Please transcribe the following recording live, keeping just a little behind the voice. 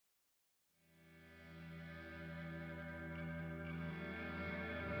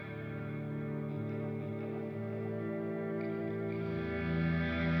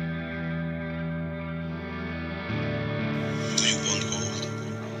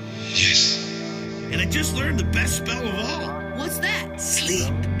I just learned the best spell of all. What's that?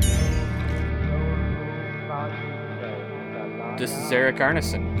 Sleep. This is Eric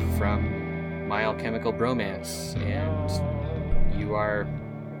Arneson from My Alchemical Bromance, and you are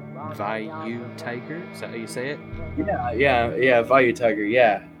Vayu Tiger? Is that how you say it? Yeah, Vayu Tiger,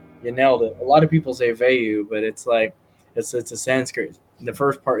 yeah. You nailed it. A lot of people say Vayu, but it's like, it's a Sanskrit. The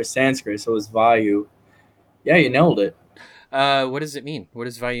first part is Sanskrit, so it's Vayu. Yeah, you nailed it. What does it mean? What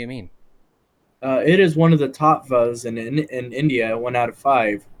does Vayu mean? It is one of the top Vas in India, 1 out of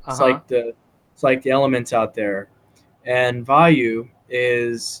 5. It's like the elements out there. And Vayu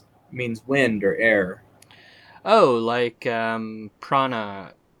means wind or air. Oh, like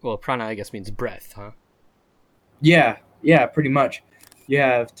prana. Well, prana I guess means breath, huh? Yeah, pretty much. You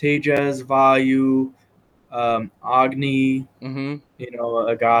have Tejas, Vayu, Agni,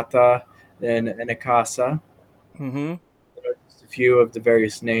 Agata, and Akasa. Mm-hmm. Just a few of the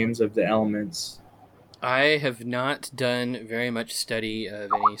various names of the elements. I have not done very much study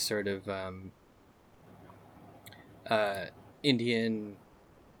of any sort of Indian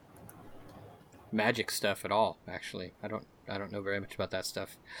magic stuff at all. Actually, I don't know very much about that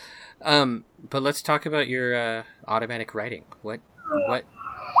stuff. But let's talk about your automatic writing. What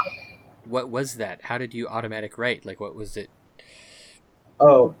was that? How did you automatic write? Like, what was it?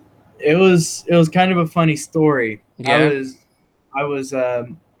 Oh, it was kind of a funny story. Yeah.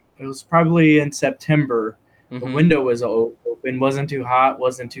 It was probably in September. Mm-hmm. The window was open, wasn't too hot,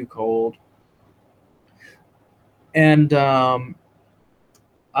 wasn't too cold. And I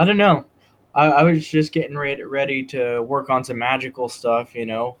don't know. I was just getting ready to work on some magical stuff,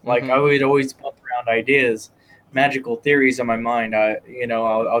 Like I would always bump around ideas, magical theories in my mind.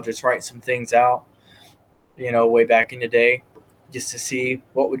 I'll just write some things out, way back in the day, just to see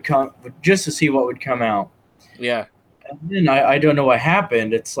what would come out. Yeah. And then I don't know what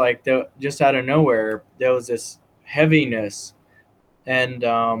happened. It's like just out of nowhere, there was this heaviness, and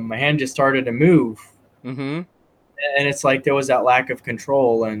my hand just started to move. Mm-hmm. And it's like there was that lack of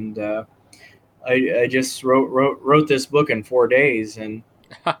control, and I just wrote this book in 4 days. And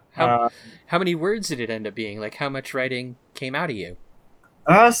how many words did it end up being? Like, how much writing came out of you?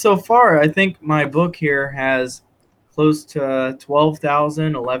 So far, I think my book here has close to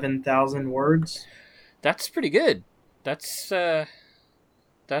 12,000, 11,000 words. That's pretty good. That's what?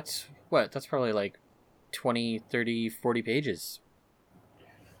 That's probably like 20, 30, 40 pages.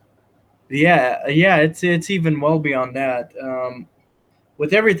 Yeah, it's even well beyond that.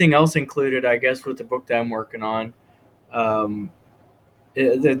 With everything else included, I guess, with the book that I'm working on,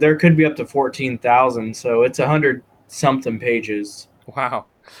 there could be up to 14,000. So it's 100-something pages. Wow.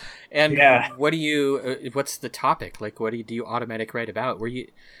 And yeah. What's the topic? Like, what do you automatic write about?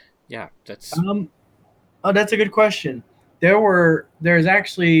 That's a good question. There's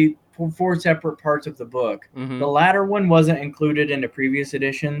actually 4 separate parts of the book. Mm-hmm. The latter one wasn't included in the previous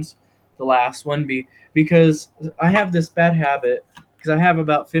editions. The last one because I have this bad habit, because I have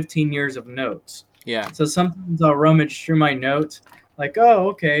about 15 years of notes. Yeah. So sometimes I'll rummage through my notes, like, oh,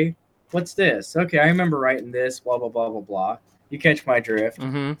 okay, what's this? Okay, I remember writing this, blah, blah, blah, blah, blah. You catch my drift.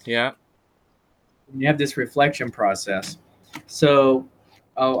 Mm-hmm. Yeah. You have this reflection process. So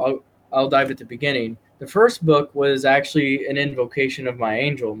I'll dive at the beginning. The first book was actually an invocation of my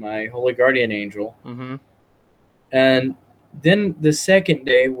angel, my holy guardian angel. Mm-hmm. And then the second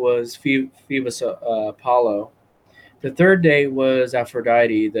day was Phoebus Apollo. The third day was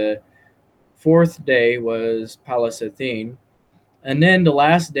Aphrodite. The fourth day was Pallas Athene. And then the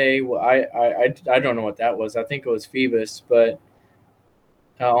last day, I don't know what that was. I think it was Phoebus. But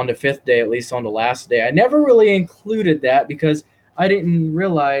on the fifth day, at least on the last day, I never really included that because I didn't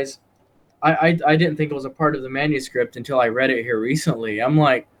realize, I didn't think it was a part of the manuscript until I read it here recently. I'm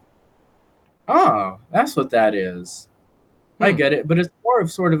like, oh, that's what that is. I get it, but it's more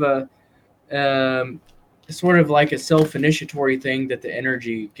of sort of a, sort of like a self-initiatory thing that the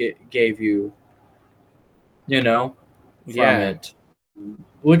energy gave you, from it,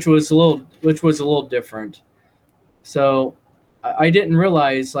 which was a little different. So I didn't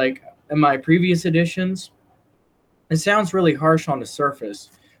realize, like, in my previous editions, it sounds really harsh on the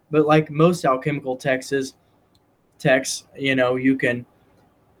surface, but like most alchemical texts,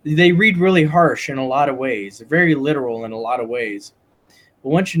 they read really harsh in a lot of ways, very literal in a lot of ways. But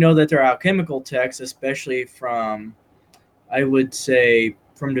once you know that they're alchemical texts, especially from, I would say,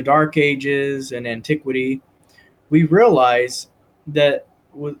 from the Dark Ages and antiquity, we realize that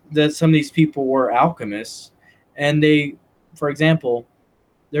some of these people were alchemists. And they, for example,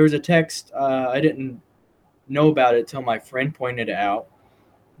 there was a text, I didn't know about it till my friend pointed it out,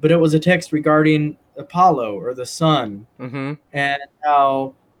 but it was a text regarding Apollo or the sun, mm-hmm. and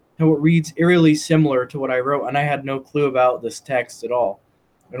how how it reads eerily similar to what I wrote, and I had no clue about this text at all.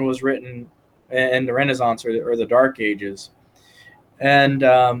 And it was written in the Renaissance or the Dark Ages. And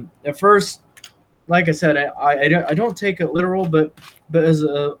at first, like I said, I don't take it literal, but as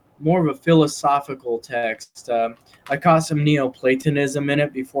a more of a philosophical text. I caught some Neoplatonism in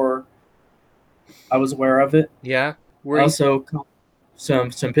it before I was aware of it. Yeah. Also caught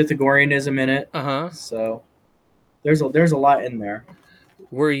some Pythagoreanism in it. So there's a lot in there.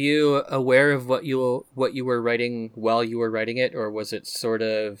 Were you aware of what you were writing while you were writing it, or was it sort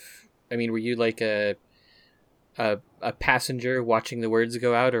of? I mean, were you like a passenger watching the words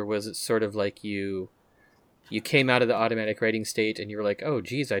go out, or was it sort of like you came out of the automatic writing state and you were like, oh,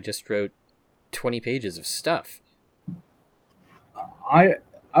 geez, I just wrote 20 pages of stuff? I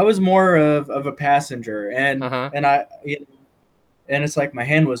was more of a passenger, and and it's like my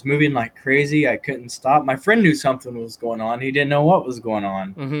hand was moving like crazy. I couldn't stop. My friend knew something was going on. He didn't know what was going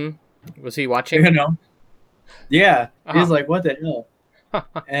on. Mm-hmm. Was he watching? Yeah. He was like, "What the hell?"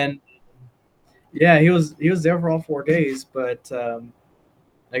 And yeah, he was there for all 4 days, but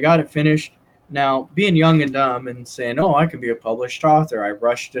I got it finished. Now, being young and dumb and saying, "Oh, I can be a published author," I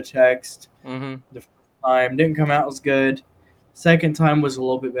rushed the text. The first time didn't come out as good. Second time was a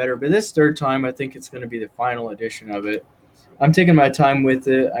little bit better, but this third time, I think it's going to be the final edition of it. I'm taking my time with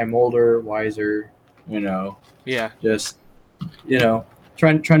it. I'm older, wiser, Yeah. Just,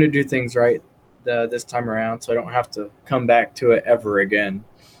 trying to do things right this time around, so I don't have to come back to it ever again.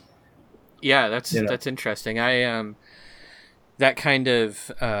 Yeah, that's interesting. I that kind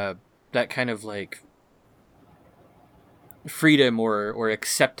of like freedom or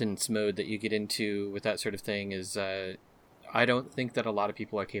acceptance mode that you get into with that sort of thing is I don't think that a lot of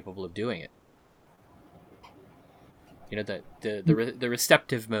people are capable of doing it. The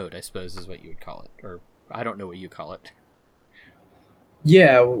receptive mode, I suppose, is what you would call it, or I don't know what you call it.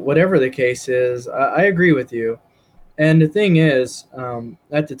 Yeah, whatever the case is, I agree with you. And the thing is,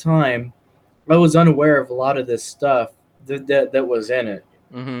 at the time, I was unaware of a lot of this stuff that was in it,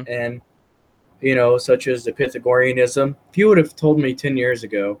 and such as the Pythagoreanism. If you would have told me 10 years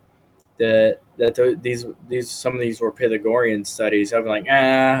ago that these some of these were Pythagorean studies, I'd be like,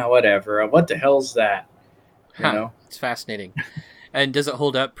 whatever. What the hell's that? It's fascinating. And does it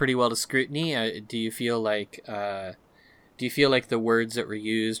hold up pretty well to scrutiny? Do you feel like the words that were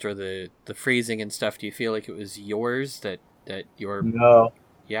used or the phrasing and stuff, do you feel like it was yours that your No.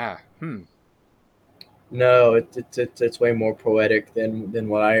 Yeah. No, it's way more poetic than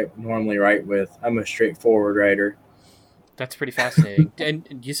what I normally write with. I'm a straightforward writer. That's pretty fascinating.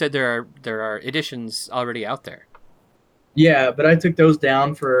 And you said there are editions already out there. Yeah, but I took those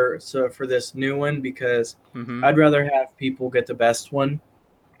down for this new one because I'd rather have people get the best one.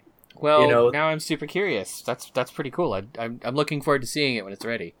 Well, now I'm super curious. That's pretty cool. I'm looking forward to seeing it when it's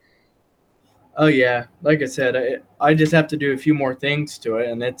ready. Oh yeah, like I said, I just have to do a few more things to it,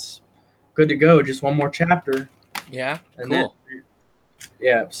 and it's good to go. Just one more chapter. Yeah, and cool.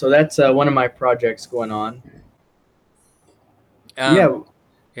 Yeah, so that's one of my projects going on.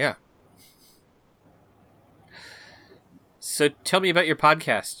 Yeah. So tell me about your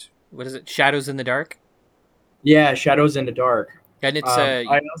podcast. What is it? Shadows in the Dark? Yeah, Shadows in the Dark. And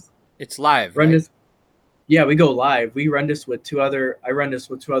it's live, right? We go live. I run this with two other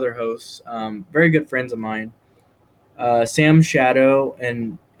hosts, very good friends of mine, Sam Shadow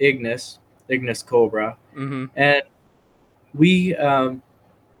and Ignis Cobra. And we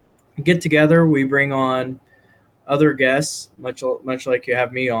get together. We bring on other guests, much like you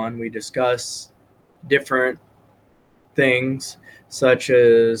have me on. We discuss different things, such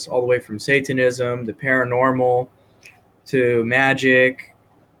as all the way from Satanism, the paranormal, to magic.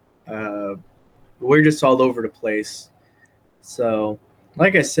 We're just all over the place. So,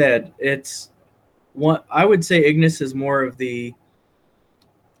 like I said, I would say Ignis is more of the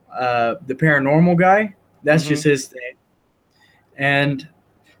paranormal guy. That's just his thing. And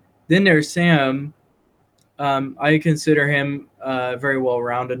then there's Sam. I consider him a very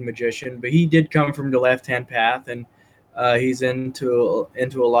well-rounded magician, but he did come from the left-hand path, and he's into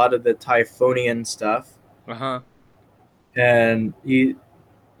a lot of the Typhonian stuff. And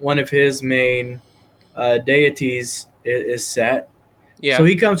one of his main deities is Set. Yeah. So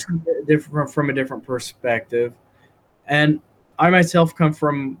he comes from a different perspective, and I myself come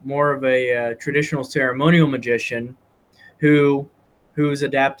from more of a traditional ceremonial magician who's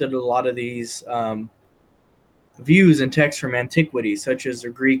adapted a lot of these views and texts from antiquity, such as the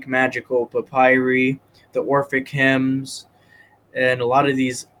Greek magical papyri, the Orphic hymns, and a lot of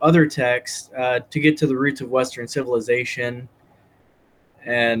these other texts to get to the roots of Western civilization.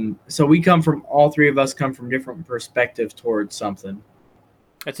 And so all three of us come from different perspectives towards something.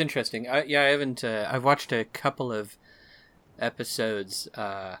 That's interesting. I haven't. I've watched a couple of episodes.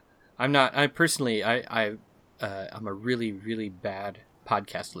 I'm not. I personally. I'm a really, really bad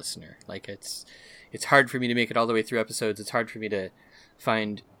podcast listener. Like it's hard for me to make it all the way through episodes. It's hard for me to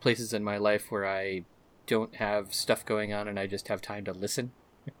find places in my life where I don't have stuff going on and I just have time to listen,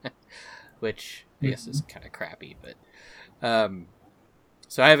 which I guess is kind of crappy. But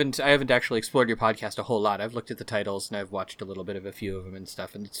so I haven't actually explored your podcast a whole lot. I've looked at the titles and I've watched a little bit of a few of them and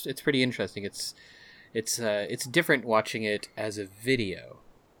stuff, and it's pretty interesting. It's different watching it as a video.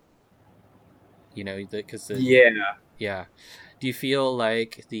 You know, because yeah. Do you feel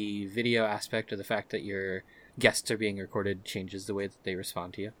like the video aspect, or the fact that your guests are being recorded, changes the way that they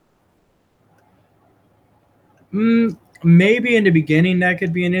respond to you? Maybe in the beginning that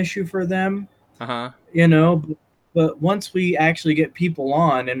could be an issue for them. You know, but once we actually get people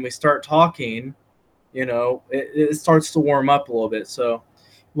on and we start talking, you know, it starts to warm up a little bit. So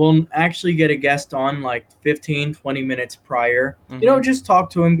we'll actually get a guest on like 15, 20 minutes prior. You know, just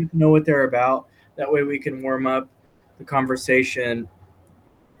talk to them, get to know what they're about. That way we can warm up the conversation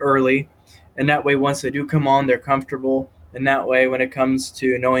early. And that way, once they do come on, they're comfortable. And that way, when it comes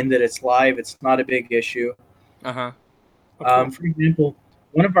to knowing that it's live, it's not a big issue. Oh, cool. For example,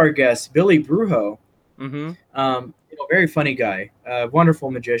 one of our guests, Billy Brujo, you know, very funny guy,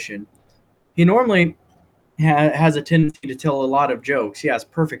 wonderful magician. He normally has a tendency to tell a lot of jokes. He has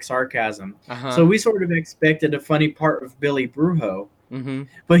perfect sarcasm. So we sort of expected a funny part of Billy Brujo.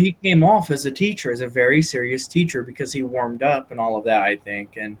 But he came off as a teacher, as a very serious teacher, because he warmed up and all of that, I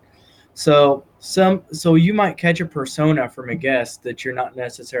think. And so you might catch a persona from a guest that you're not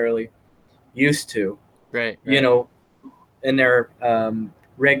necessarily used to, right. You know, in their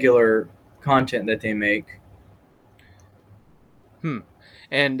regular content that they make.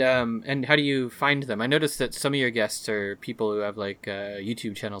 And how do you find them? I noticed that some of your guests are people who have like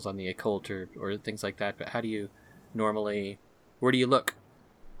YouTube channels on the occult or things like that. But how do you normally? Where do you look?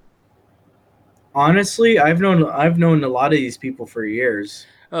 Honestly, I've known a lot of these people for years.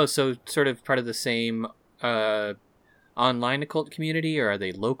 Oh, so sort of part of the same online occult community, or are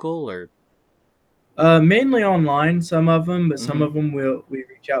they local, or? Mainly online, some of them, but some of them we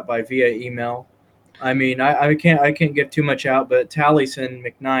reach out via email. I mean, I can't give too much out, but Taliesin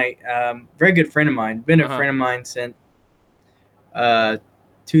McKnight, very good friend of mine, been a friend of mine since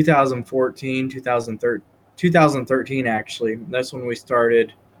 2014, 2013 actually. That's when we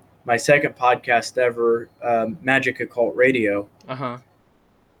started my second podcast ever, Magic Occult Radio.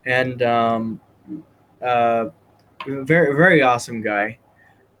 And very, very awesome guy.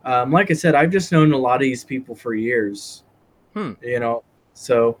 Like I said, I've just known a lot of these people for years. You know,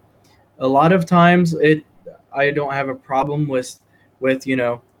 so a lot of times I don't have a problem with you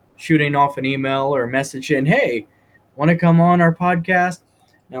know, shooting off an email or a message in, hey, want to come on our podcast?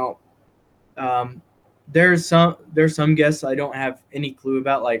 Now, there's some guests I don't have any clue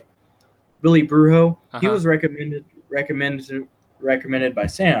about, like Billy Brujo. He was recommended by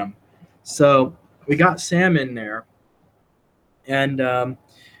Sam. So we got Sam in there, and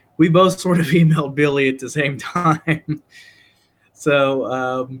we both sort of emailed Billy at the same time.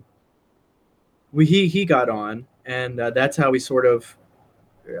 So he got on, and that's how we sort of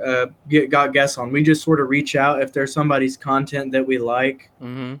got guests on. We just sort of reach out if there's somebody's content that we like,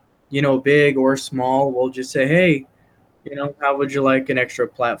 you know, big or small. We'll just say, hey, you know, how would you like an extra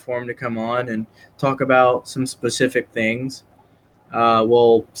platform to come on and talk about some specific things?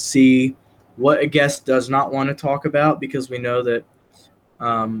 We'll see what a guest does not want to talk about, because we know that,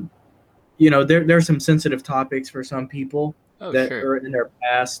 you know, there's some sensitive topics for some people are in their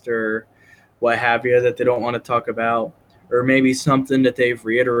past or what have you that they don't want to talk about, or maybe something that they've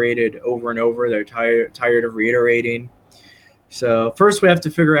reiterated over and over. They're tired of reiterating. So first we have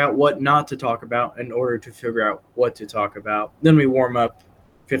to figure out what not to talk about in order to figure out what to talk about. Then we warm up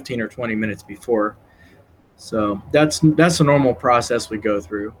 15 or 20 minutes before. So that's a normal process we go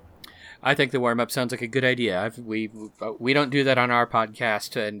through. I think the warm up sounds like a good idea. We don't do that on our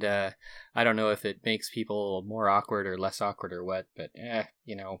podcast, and I don't know if it makes people more awkward or less awkward or what, but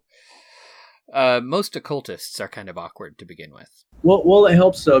you know, most occultists are kind of awkward to begin with. Well, it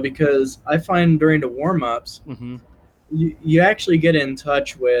helps though, because I find during the warm ups, you actually get in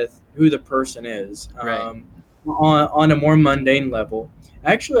touch with who the person is, right. on a more mundane level.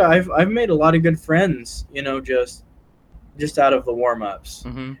 Actually, I've made a lot of good friends, you know, just out of the warm-ups.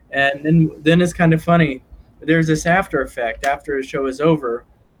 And then it's kind of funny. There's this after effect. After the show is over,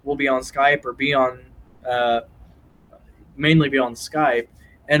 we'll be on Skype or mainly be on Skype,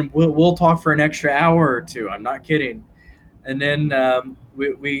 and we'll talk for an extra hour or two. I'm not kidding. And then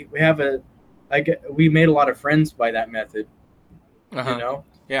we made a lot of friends by that method. you Uh-huh. know.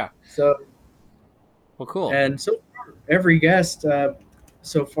 Yeah. So Well, cool. and so far, every guest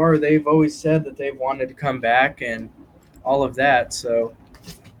so far they've always said that they've wanted to come back and all of that.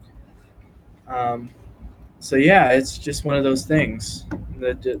 Um, so yeah, it's just one of those things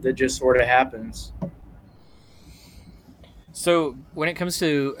that just sort of happens. So, when it comes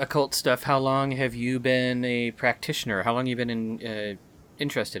to occult stuff, how long have you been a practitioner? How long have you been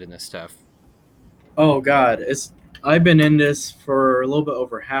interested in this stuff? Oh God, it's I've been in this for a little bit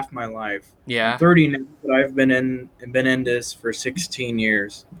over half my life. I'm Yeah. 30 now, but I've been in this for 16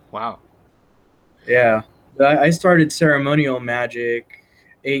 years. Wow. Yeah, I started ceremonial magic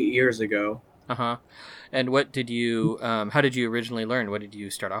 8 years ago. Uh huh. And what did you? How did you originally learn? What did you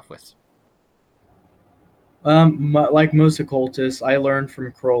start off with? Like most occultists, I learned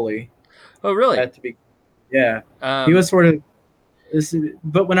from Crowley Oh, really? at the beginning. Yeah, he Um. was sort of this,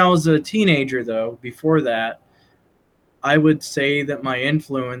 but when I was a teenager, though, before that, I would say that my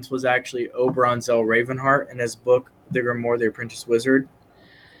influence was actually Oberon Zell Ravenheart and his book, The Grimoire, The Apprentice Wizard.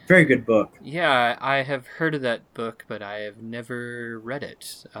 Very good book. Yeah, I have heard of that book, but I have never read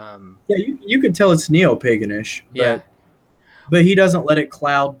it. Yeah, you could tell it's neo-paganish, Yeah. but he doesn't let it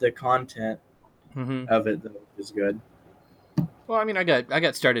cloud the content Hmm. of it, though, which is good. Well, I mean, I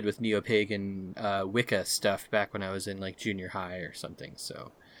got started with neo-pagan Wicca stuff back when I was in like junior high or something.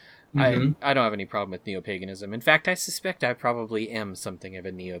 So I Hmm. I don't have any problem with neo-paganism. In fact, I suspect I probably am something of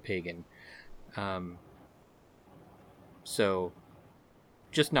a neo-pagan. Um. So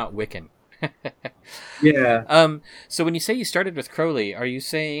just not Wiccan. Yeah. So when you say you started with Crowley, are you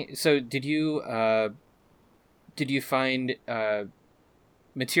saying so? Did you find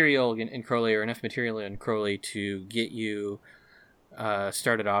material in Crowley or enough material in Crowley to get you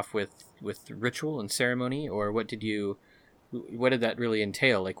started off with ritual and ceremony, or what did that really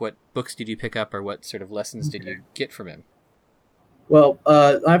entail? Like, what books did you pick up, or what sort of lessons did Okay. you get from him? Well,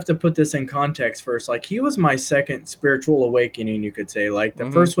 I have to put this in context first. Like, he was my second spiritual awakening, you could say. Like, the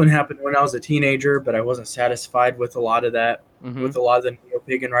Mm-hmm. first one happened when I was a teenager, but I wasn't satisfied with a lot of that, Mm-hmm. with a lot of the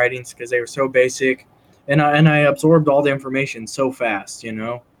neo-pagan writings because they were so basic, and I absorbed all the information so fast,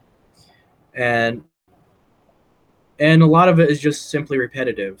 and and a lot of it is just simply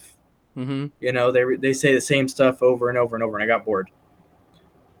repetitive. Mm-hmm. They say the same stuff over and over and over, and I got bored.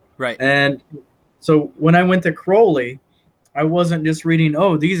 Right. And so when I went to Crowley, I wasn't just reading,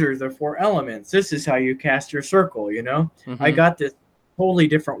 oh, these are the four elements. This is how you cast your circle. I Mm-hmm. got this totally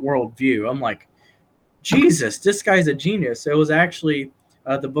different worldview. I'm like, Jesus, this guy's a genius. It was actually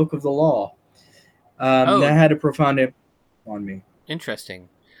the Book of the Law that Oh, had a profound impact on me. interesting.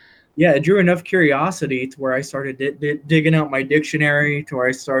 Yeah, it drew enough curiosity to where I started digging out my dictionary, to where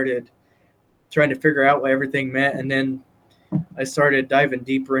I started trying to figure out what everything meant. And then I started diving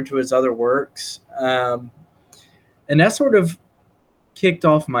deeper into his other works. And that sort of kicked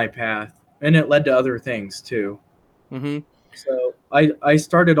off my path, and it led to other things too. Mm-hmm. So I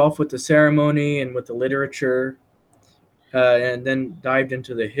started off with the ceremony and with the literature, and then dived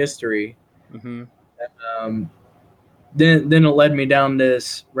into the history. Mm-hmm. Um, then it led me down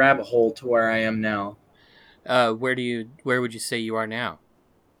this rabbit hole to where I am now. Where would you say you are now?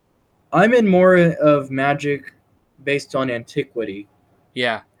 I'm in more of magic based on antiquity.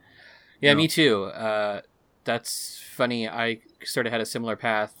 Yeah. You Yeah, me know. too. That's funny. I sort of had a similar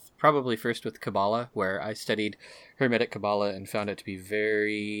path, probably first with Kabbalah, where I studied Hermetic Kabbalah and found it to be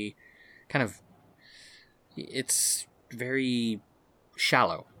very kind of, it's very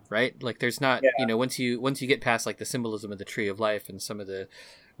shallow, right? Like there's not, Yeah. once you get past like the symbolism of the tree of life and some of the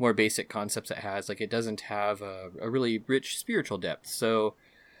more basic concepts it has, like it doesn't have a really rich spiritual depth. So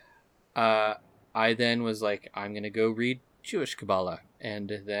uh, I then was like, I'm gonna go read Jewish Kabbalah,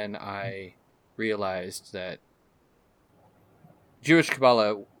 and then I realized that Jewish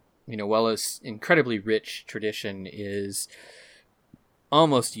Kabbalah, while it's incredibly rich tradition, is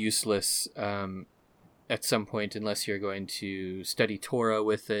almost useless at some point unless you're going to study Torah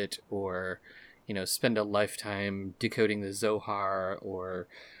with it, or spend a lifetime decoding the Zohar, or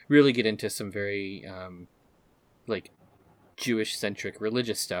really get into some very like Jewish centric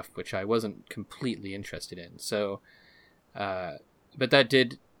religious stuff, which I wasn't completely interested in. So, but that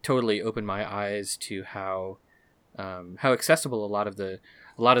did totally open my eyes to how accessible a lot of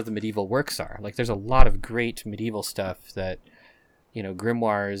the medieval works are. Like, there's a lot of great medieval stuff that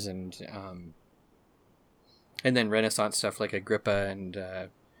grimoires and then Renaissance stuff like Agrippa and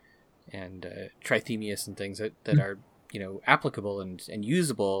Trithemius and things that are applicable and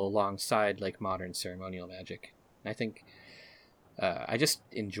usable alongside like modern ceremonial magic. And I think I just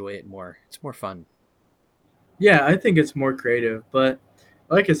enjoy it more. It's more fun. Yeah, I think it's more creative. But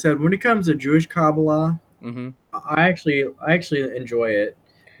like I said, when it comes to Jewish Kabbalah, Mm-hmm. I actually enjoy it,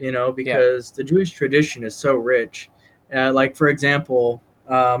 Yeah. because the Jewish tradition is so rich. Like for example,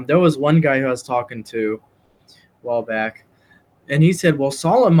 there was one guy who I was talking to a while back, and he said, "Well,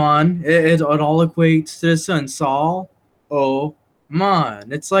 Solomon, it all equates to the son Saul, oh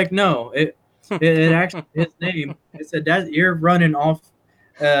man." It's like no, it actually his name. It said that you're running off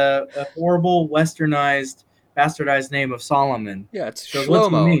a horrible westernized, bastardized name of Solomon. Yeah, it's He goes, "What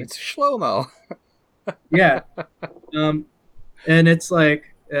do you Shlomo. mean?" It's Shlomo. Yeah, um, and it's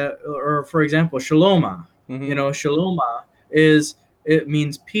like, or for example, Shaloma. Mm-hmm. Shaloma is it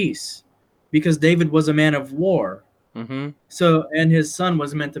means peace, because David was a man of war. Mm-hmm. So, and his son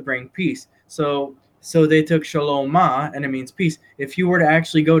was meant to bring peace. So they took Shalomah, and it means peace. If you were to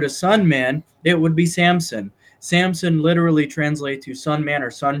actually go to Son Man, it would be Samson. Samson literally translates to son man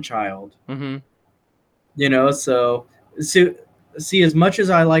or son child. Mm-hmm. So see, as much as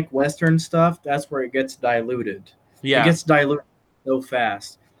I like Western stuff, that's where it gets diluted. It Yeah. gets diluted so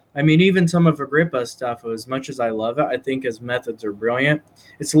fast. I mean, even some of Agrippa's stuff, as much as I love it, I think his methods are brilliant.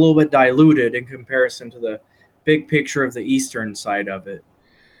 It's a little bit diluted in comparison to the big picture of the Eastern side of it.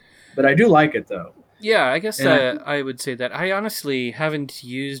 But I do like it though. Yeah, I guess And I I would say that I honestly haven't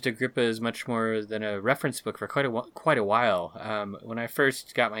used Agrippa as much more than a reference book for quite a while. When I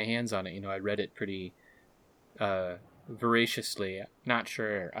first got my hands on it, I read it pretty voraciously. Not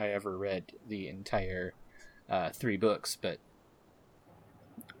sure I ever read the entire 3 books, but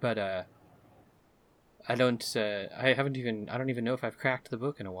I don't. I haven't even. I don't even know if I've cracked the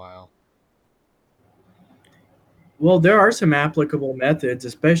book in a while. well, there are some applicable methods,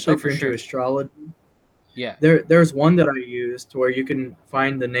 especially Oh, if for you're into sure. astrology. Yeah. There's one that I used where you can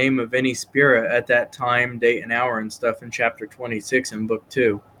find the name of any spirit at that time, date, and hour and stuff in chapter 26 in book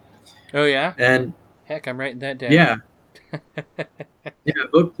 2. Oh yeah. And Heck, I'm writing that down. yeah, yeah,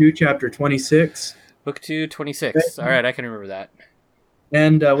 book 2, chapter 26. Book 2, 26. All right, I can remember that.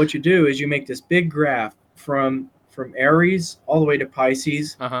 And what you do is you make this big graph from Aries all the way to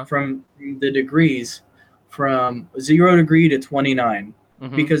Pisces, Uh huh. from the degrees from 0 degree to 29,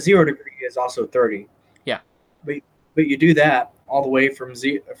 Mm-hmm. because 0 degree is also 30. Yeah. But you do that all the way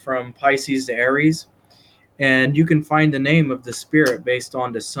from Pisces to Aries, and you can find the name of the spirit based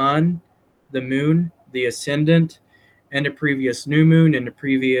on the sun, the moon, the ascendant, and the previous new moon and the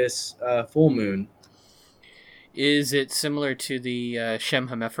previous full moon. Is it similar to the Shem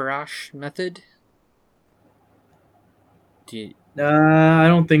HaMephorash method? Do you, I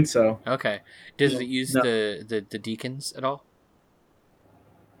don't think so. okay. Does it use No. the deacons at all?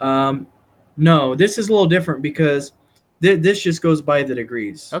 No, this is a little different because this just goes by the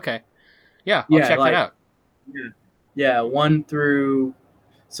degrees. Okay. Yeah, I'll Yeah, check like that out. yeah, 1 through.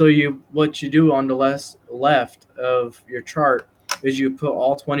 So what you do on the left of your chart is you put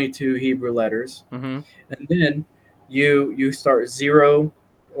all 22 Hebrew letters, Mm-hmm. and then you start 0.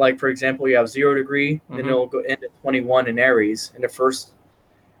 Like for example, you have 0 degree, then Mhm. it'll go into 21 in Aries in the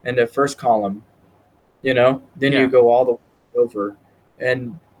first column. Then Yeah. you go all the way over,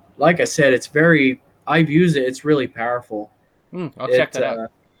 and like I said, I've used it. It's really powerful. I'll check that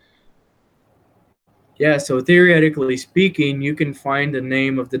out. Yeah, so theoretically speaking, you can find the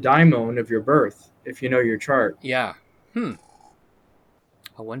name of the daimon of your birth if you know your chart. Yeah.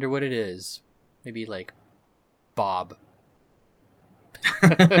 I wonder what it is. Maybe like Bob.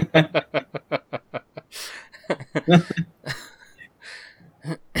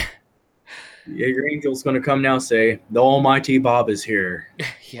 Yeah, your angel's going to come now and say, the almighty Bob is here.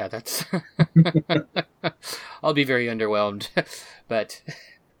 Yeah, that's. I'll be very underwhelmed, but.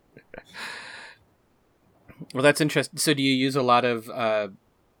 Well, that's interesting. So, do you use a lot of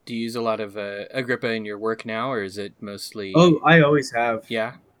Agrippa in your work now, or is it mostly? Oh, I always have.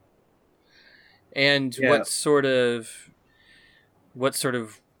 Yeah. And Yeah. what sort of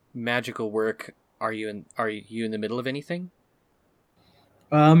magical work are you in? Are you in the middle of anything?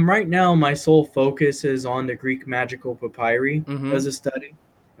 Right now, my sole focus is on the Greek magical papyri Mhm. as a study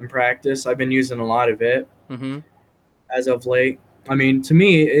and practice. I've been using a lot of it Mm-hmm. as of late. I mean, to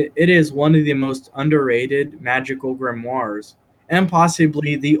me, it is one of the most underrated magical grimoires, and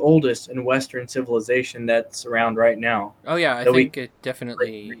possibly the oldest in Western civilization that's around right now. Oh yeah, I that we- think it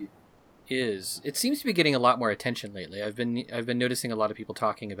definitely is. It seems to be getting a lot more attention lately. I've been noticing a lot of people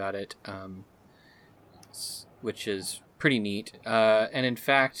talking about it, which is pretty neat. And in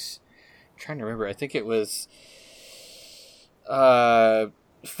fact, I'm trying to remember, I think it was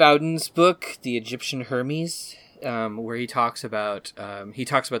Fowden's book, The Egyptian Hermes, where he talks about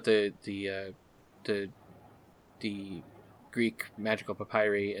the Greek magical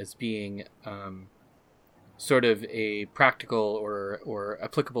papyri as being sort of a practical or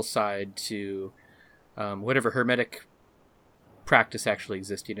applicable side to whatever hermetic practice actually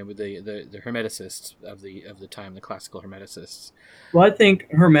existed, with the hermeticists of the time, the classical hermeticists. Well, I think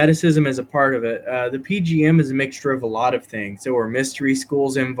Hermeticism is a part of it. The PGM is a mixture of a lot of things. There were mystery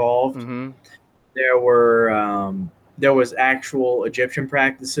schools involved. Mm-hmm. There was actual Egyptian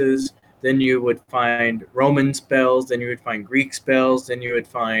practices. Then you would find Roman spells. Then you would find Greek spells. Then you would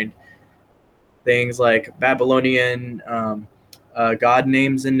find things like Babylonian god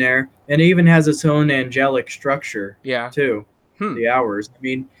names in there. And it even has its own angelic structure, too. The hours. I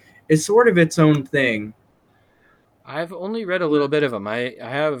mean, it's sort of its own thing. I've only read a little bit of them. I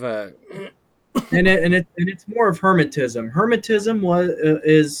have and it's more of Hermetism. Hermetism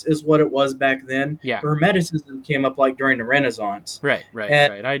is what it was back then. Yeah. Hermeticism came up like during the Renaissance. Right.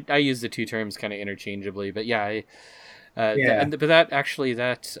 I use the two terms kind of interchangeably, but yeah. But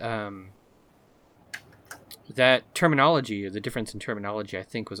that terminology, or the difference in terminology, I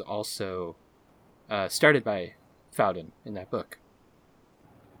think was also started by Fowden in that book,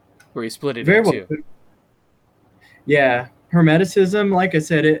 where he split it in two. Yeah, Hermeticism, like I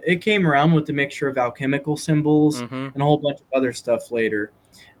said, it came around with the mixture of alchemical symbols and a whole bunch of other stuff later.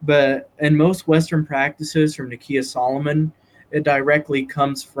 But in most Western practices from Nicaea Solomon, it directly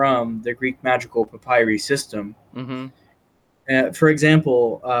comes from the Greek magical papyri system. For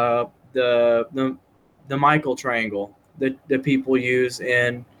example, the Michael triangle that people use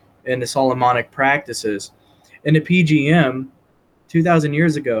in the Solomonic practices. In the PGM, 2,000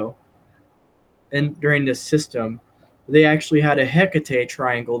 years ago, and during this system, they actually had a Hecate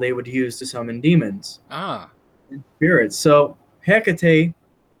triangle they would use to summon demons. Spirits. So Hecate,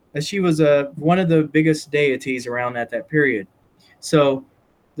 she was one of the biggest deities around at that period. So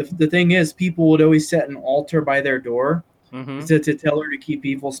the thing is, people would always set an altar by their door to tell her to keep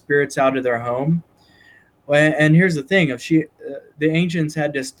evil spirits out of their home. And here's the thing: the ancients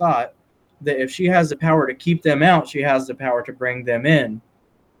had this thought that if she has the power to keep them out, she has the power to bring them in.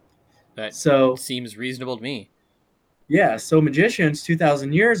 That seems reasonable to me. Yeah, so magicians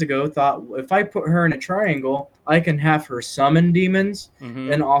 2,000 years ago thought, if I put her in a triangle, I can have her summon demons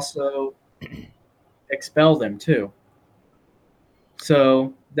and also expel them too.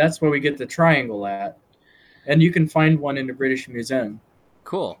 So that's where we get the triangle at. And you can find one in the British Museum.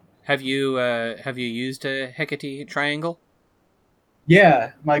 Cool. Have you used a Hecate triangle?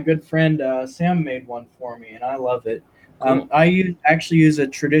 Yeah, my good friend Sam made one for me, and I love it. Cool. I actually use a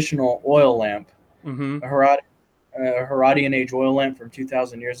traditional oil lamp, a Herodian age oil lamp from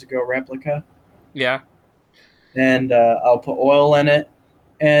 2,000 years ago replica. Yeah. And I'll put oil in it.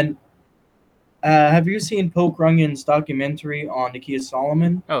 And have you seen Poke Runyan's documentary on Nicaea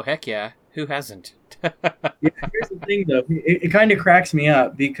Solomon? Oh, heck yeah. Who hasn't? Yeah, here's the thing, though. It kind of cracks me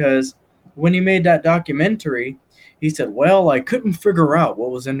up because when he made that documentary, he said, well, I couldn't figure out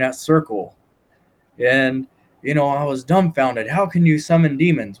what was in that circle. And, I was dumbfounded. How can you summon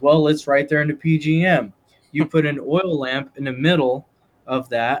demons? Well, it's right there in the PGM. You put an oil lamp in the middle of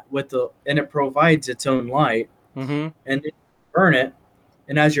that and it provides its own light. And then you burn it.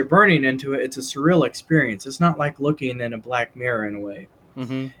 And as you're burning into it, it's a surreal experience. It's not like looking in a black mirror in a way.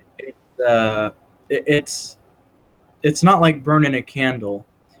 It's not like burning a candle.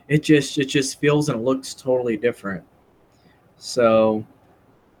 It just feels and looks totally different. So,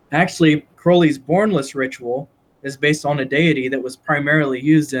 actually, Crowley's Bornless ritual is based on a deity that was primarily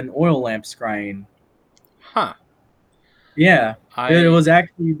used in oil lamp scrying. Huh. Yeah, it was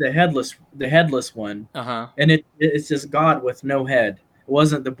actually the headless one. And it's this god with no head. It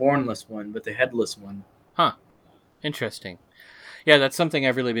wasn't the Bornless one, but the headless one. Huh. Interesting. Yeah, that's something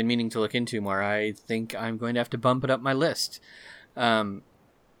I've really been meaning to look into more. I think I'm going to have to bump it up my list. Currently,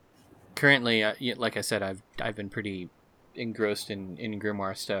 like I said, I've been pretty engrossed in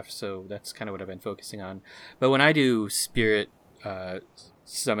grimoire stuff, so that's kind of what I've been focusing on. But when I do spirit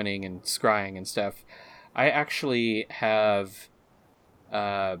summoning and scrying and stuff, I actually have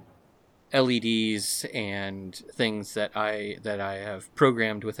LEDs and things that I have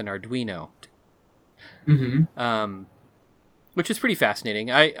programmed with an Arduino. Which is pretty fascinating.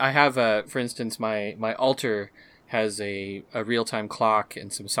 I have for instance, my altar has a real-time clock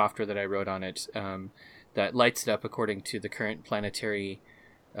and some software that I wrote on it that lights it up according to the current planetary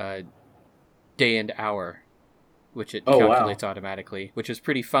day and hour, which it calculates automatically, which is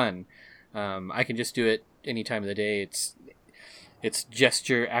pretty fun. I can just do it any time of the day. It's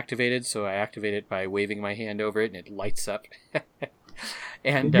gesture activated, so I activate it by waving my hand over it, and it lights up.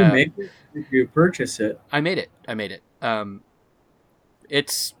 And did you make it? Did you purchase it? I made it.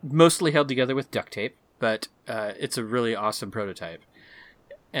 It's mostly held together with duct tape, but it's a really awesome prototype.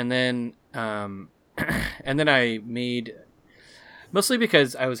 And then I made Mostly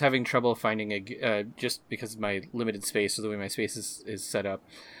because I was having trouble finding just because of my limited space or the way my space is set up.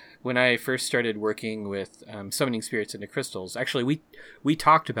 When I first started working with summoning spirits into crystals, actually we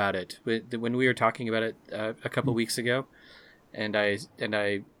talked about it when we were talking about it a couple weeks ago, and I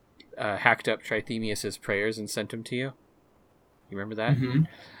hacked up Trithemius's prayers and sent them to you. You remember that? Mm-hmm.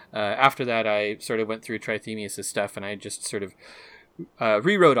 After that, I sort of went through Trithemius's stuff, and I just sort of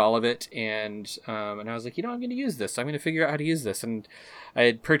rewrote all of it, and I was like, I'm going to use this. I'm going to figure out how to use this. And I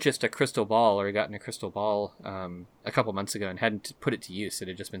had purchased a crystal ball, or gotten a crystal ball a couple months ago, and hadn't put it to use. It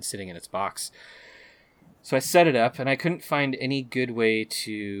had just been sitting in its box. So I set it up, and I couldn't find any good way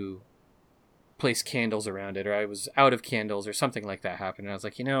to place candles around it, or I was out of candles, or something like that happened. And I was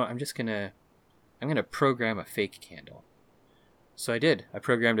like, I'm gonna program a fake candle. So I did. I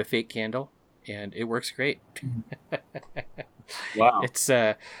programmed a fake candle, and it works great. Wow. It's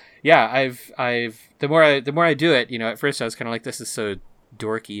I've the more I do it, at first I was kind of like, this is so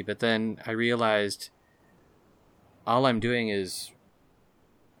dorky, but then I realized all I'm doing is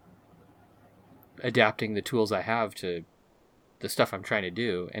adapting the tools I have to the stuff I'm trying to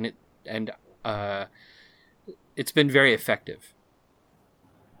do, and it's been very effective.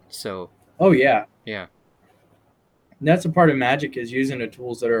 So Oh yeah. yeah. And that's a part of magic, is using the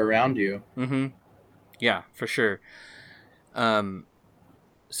tools that are around you. Mm-hmm. Yeah, for sure. So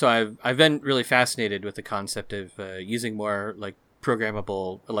I've been really fascinated with the concept of using more like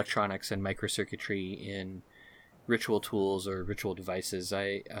programmable electronics and microcircuitry in ritual tools or ritual devices.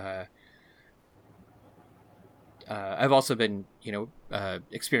 I've also been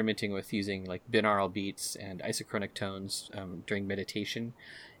experimenting with using like binaural beats and isochronic tones during meditation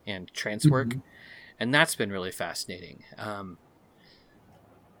and trance work, Mm-hmm. and that's been really fascinating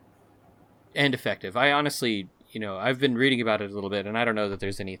and effective. I honestly, I've been reading about it a little bit, and I don't know that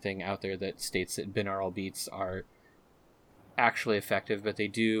there's anything out there that states that binaural beats are actually effective, but they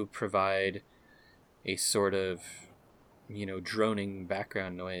do provide a sort of, droning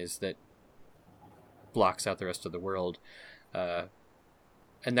background noise that blocks out the rest of the world.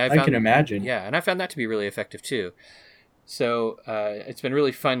 And I can imagine. Yeah, and I found that to be really effective too. So it's been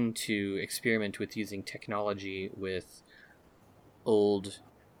really fun to experiment with using technology with old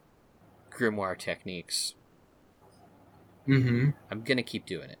grimoire techniques. Mm-hmm. I'm gonna keep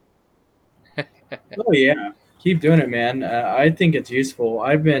doing it. Oh yeah, keep doing it, man. I think it's useful.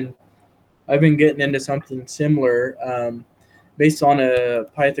 I've been getting into something similar, based on a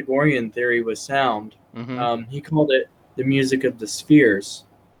Pythagorean theory with sound. Mm-hmm. He called it the music of the spheres.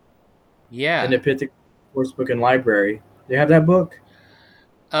 Yeah. In the Pythagorean Source Book and Library. Do you have that book?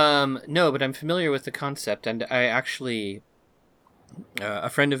 No, but I'm familiar with the concept, and I actually, a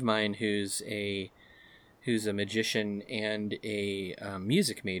friend of mine who's a magician and a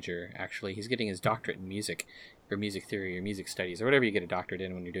music major. Actually, he's getting his doctorate in music, or music theory, or music studies, or whatever you get a doctorate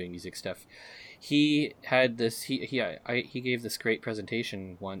in when you're doing music stuff. He had this. He gave this great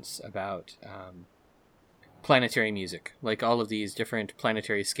presentation once about planetary music, like all of these different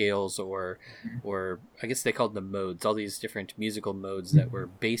planetary scales, or I guess they called them modes, all these different musical modes that were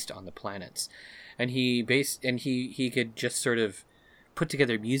based on the planets. And he could just sort of put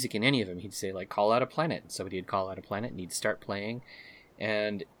together music in any of them. He'd say, like, call out a planet. Somebody would call out a planet, and he'd start playing,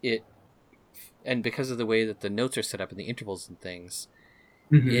 and because of the way that the notes are set up and the intervals and things,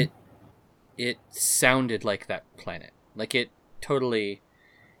 Mm-hmm. it sounded like that planet. Like, it totally,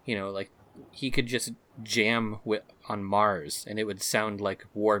 like he could just jam on Mars and it would sound like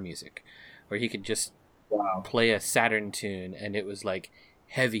war music, or he could just Wow. play a Saturn tune and it was like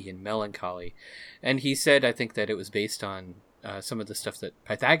heavy and melancholy. And he said, I think, that it was based on some of the stuff that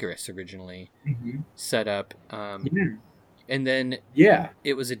Pythagoras originally Mm-hmm. set up, Yeah. and then Yeah.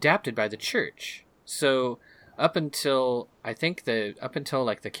 it was adapted by the church. So up until like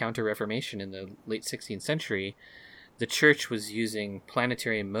the Counter-Reformation in the late 16th century, the church was using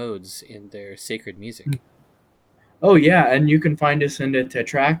planetary modes in their sacred music. Oh yeah, and you can find this in the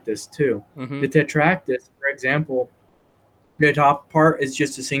Tetractys too. Mm-hmm. The Tetractys, for example, the top part is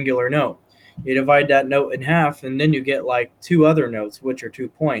just a singular note. You divide that note in half, and then you get like two other notes, which are 2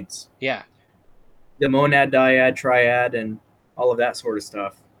 points. Yeah. The monad, dyad, triad, and all of that sort of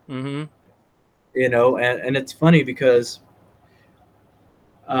stuff. Mm-hmm. And it's funny because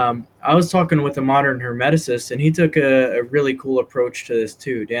I was talking with a modern hermeticist, and he took a really cool approach to this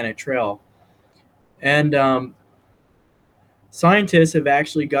too, Dan Trail. And scientists have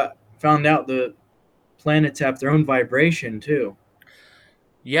actually found out the planets have their own vibration too.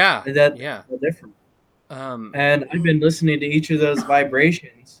 Yeah. And that's Yeah. different. Um, And I've been listening to each of those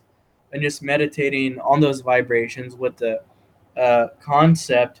vibrations and just meditating on those vibrations with the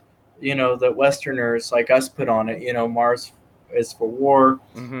concept, that Westerners like us put on it, Mars is for war,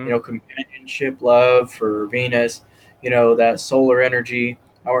 Mm-hmm. companionship, love for Venus, that solar energy,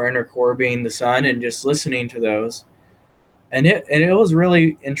 our inner core being the sun, and just listening to those. And it was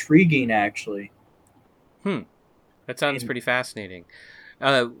really intriguing, actually. Hmm. That sounds And pretty fascinating.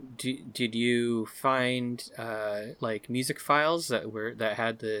 Did you find like music files that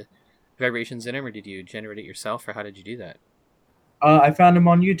had the vibrations in them, or did you generate it yourself, or how did you do that? I found them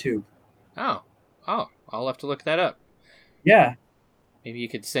on YouTube. Oh, I'll have to look that up. Yeah, Maybe you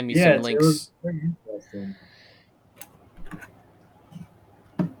could send me yeah, some it was links. very interesting.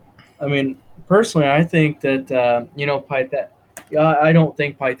 I mean, personally, I think that Yeah, I don't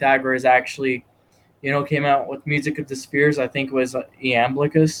think Pythagoras actually, came out with Music of the Spheres. I think it was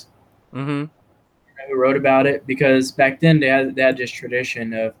Iamblichus Mm-hmm. who wrote about it, because back then they had this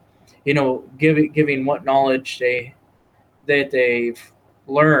tradition of, giving what knowledge they've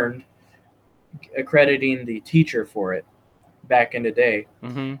learned, accrediting the teacher for it back in the day.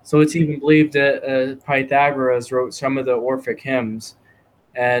 Mm-hmm. So it's even believed that Pythagoras wrote some of the Orphic hymns,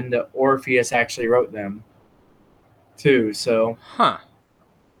 and Orpheus actually wrote them too. So Huh.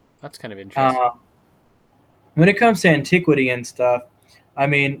 That's kind of interesting. uh, when it comes to antiquity and stuff, I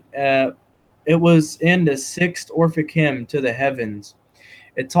mean, it was in the sixth Orphic hymn to the heavens.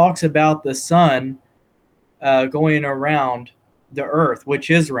 It talks about the sun going around the earth, which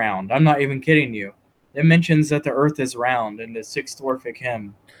is round. I'm not even kidding you. It mentions that the earth is round in the sixth Orphic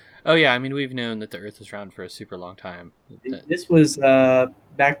hymn. Oh yeah, I mean we've known that the Earth is round for a super long time. This was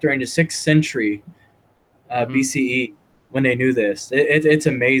back during the 6th century Mm-hmm. BCE when they knew this. It's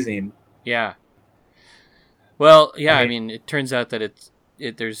amazing. Yeah. Well, I yeah. I mean, mean, it turns out that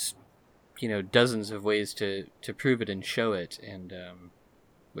there's dozens of ways to prove it and show it, and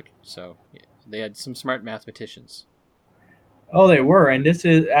yeah, they had some smart mathematicians. oh, they were, and this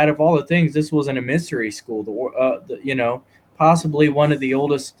is out of all the things, this wasn't a mystery school. Possibly one of the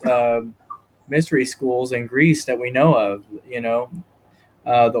oldest mystery schools in Greece that we know of.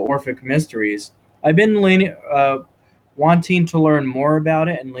 The Orphic Mysteries. I've been wanting to learn more about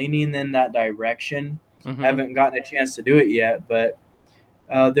it and leaning in that direction. Mm-hmm. Haven't gotten a chance to do it yet, but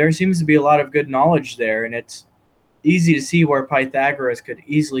there seems to be a lot of good knowledge there, and it's easy to see where Pythagoras could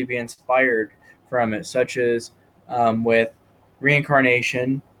easily be inspired from it, such as with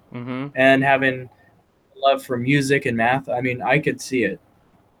reincarnation Mm-hmm. and having love for music and math. I mean, I could see it.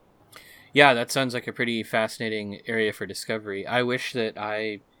 Yeah, that sounds like a pretty fascinating area for discovery. I wish that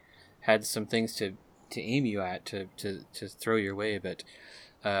I had some things to aim you at to throw your way, but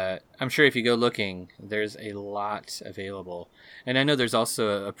I'm sure if you go looking, there's a lot available. And I know there's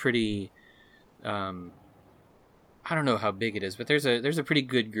also a pretty I don't know how big it is, but there's a pretty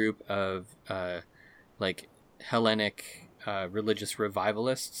good group of like Hellenic religious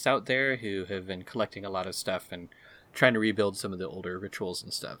revivalists out there who have been collecting a lot of stuff and trying to rebuild some of the older rituals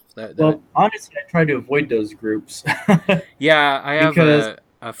and stuff. Well, honestly, I try to avoid those groups Yeah, I have because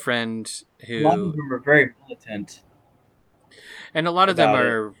a friend a lot of who, them are very militant and a lot of them about it.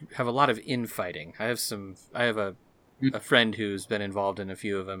 are have a lot of infighting. I have a friend who's been involved in a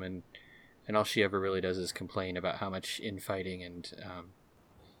few of them, and all she ever really does is complain about how much infighting and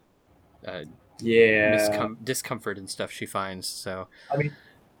uh, Yeah, discomfort and stuff she finds. So I mean,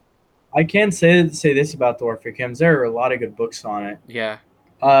 I can say this about the Orphic hymns. There are a lot of good books on it, yeah.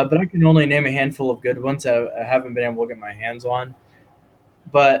 but I can only name a handful of good ones that I haven't been able to get my hands on.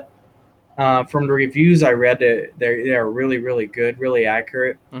 But from the reviews I read, they are really, really good, really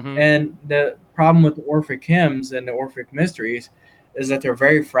accurate. Mm-hmm. And the problem with the Orphic hymns and the Orphic mysteries is that they're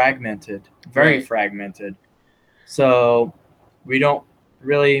very fragmented, very Right. fragmented. So we don't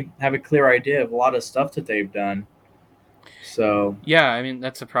really have a clear idea of a lot of stuff that they've done. So Yeah, I mean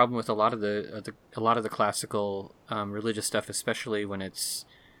that's a problem with a lot of the classical religious stuff, especially when it's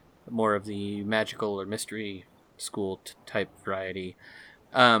more of the magical or mystery school type variety.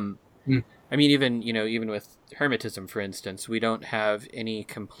 Um, mm, I mean, even with Hermetism, for instance, we don't have any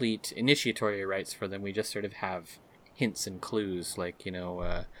complete initiatory rites for them. We just sort of have hints and clues, like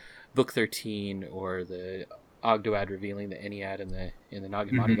Book 13 or the Ogdoad revealing the Ennead in the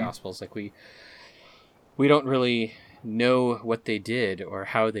Nag Hammadi mhm. Gospels. Like we don't really know what they did or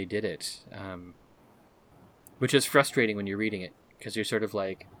how they did it, which is frustrating when you're reading it because you're sort of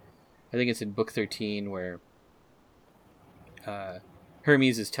like, I think it's in Book 13 where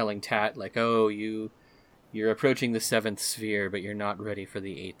Hermes is telling Tat like, "Oh, you're approaching the seventh sphere, but you're not ready for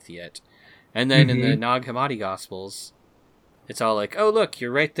the eighth yet." And then in the Mhm. Nag Hammadi Gospels, it's all like, "Oh, look,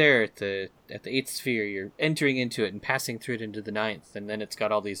 you're right there at the eighth sphere. You're entering into it and passing through it into the ninth." And then it's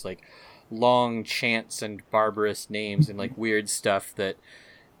got all these like long chants and barbarous names and like weird stuff that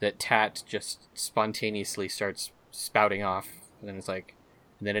Tat just spontaneously starts spouting off And then it's like,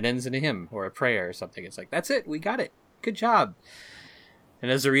 and then it ends in a hymn or a prayer or something. It's like, that's it. We got it. Good job. And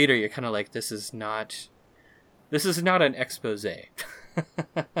as a reader, you're kind of like, this is not an expose.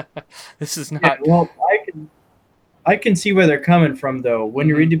 This is not. Yeah, well, I can see where they're coming from, though. When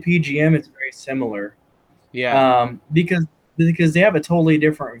you read the PGM, it's very similar. Yeah. Because they have a totally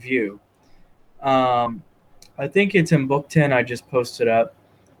different view. I think it's in book 10 I just posted up.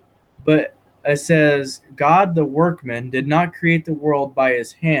 But it says, God the workman did not create the world by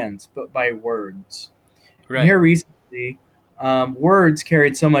his hands, but by words. Right. And here recently, words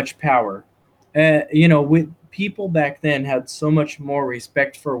carried so much power. People back then had so much more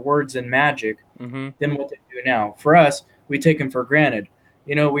respect for words and magic than what they do now. For us, we take them for granted.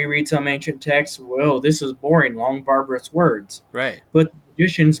 We read some ancient texts. Well, this is boring, long, barbarous words. Right. But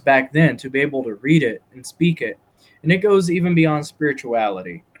magicians back then, to be able to read it and speak it, and it goes even beyond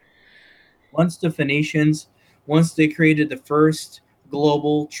spirituality. Once the Phoenicians, once they created the first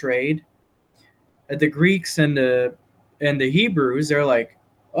global trade, the Greeks and the Hebrews, they're like,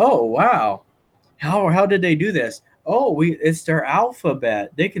 oh wow, how did they do this? Oh, it's their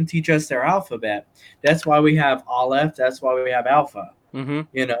alphabet. They can teach us their alphabet. That's why we have Aleph. That's why we have Alpha.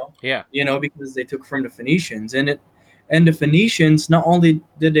 Yeah. Because they took from the Phoenicians, and the Phoenicians not only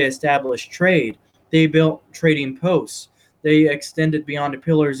did they establish trade, they built trading posts. They extended beyond the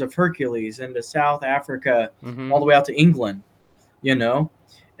Pillars of Hercules into South Africa, all the way out to England. And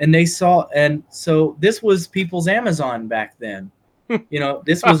they saw, and so this was people's Amazon back then.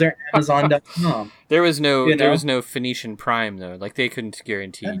 This was their Amazon.com. There was no Phoenician Prime though. Like they couldn't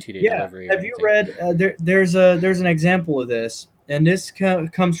guarantee 2-day delivery. Have you read? There's an example of this, and this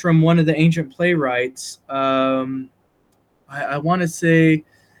comes from one of the ancient playwrights. I want to say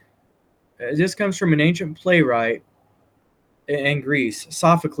this comes from an ancient playwright in Greece,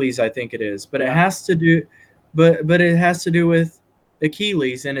 Sophocles, I think it is. But it has to do, but it has to do with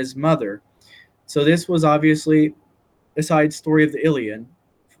Achilles and his mother. So this was obviously a side story of the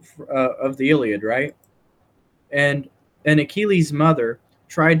Iliad, right? And Achilles' mother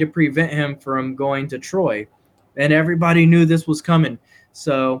tried to prevent him from going to Troy, and everybody knew this was coming.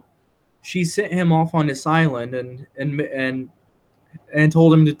 So she sent him off on this island and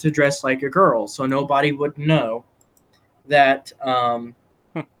told him to dress like a girl, so nobody would know that.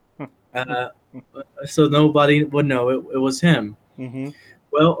 So nobody would know it was him.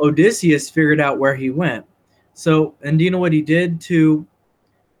 Well, Odysseus figured out where he went. So, and do you know what he did to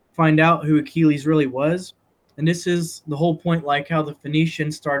find out who Achilles really was? And this is the whole point, like how the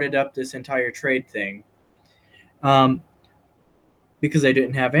Phoenicians started up this entire trade thing. Because they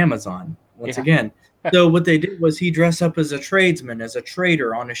didn't have Amazon, once again. So what they did was he dressed up as a tradesman, as a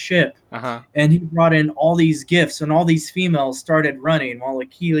trader on a ship. And he brought in all these gifts, and all these females started running while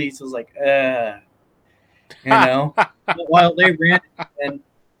Achilles was like, while they ran and,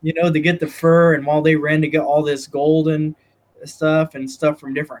 to get the fur, and while they ran to get all this gold and stuff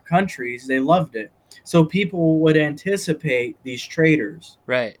from different countries, they loved it. So people would anticipate these traders.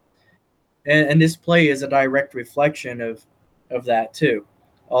 Right. And this play is a direct reflection of that too.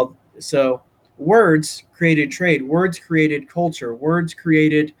 So words created trade. Words created culture. Words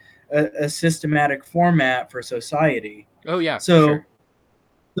created a systematic format for society. Oh, yeah. So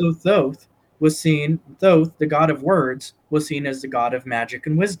Thoth was seen, Thoth, the god of words, was seen as the god of magic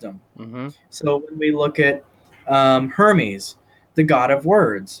and wisdom. So when we look at Hermes, the god of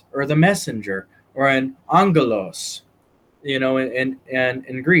words, or the messenger, or an angelos,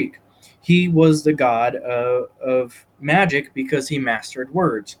 in Greek, he was the god of magic because he mastered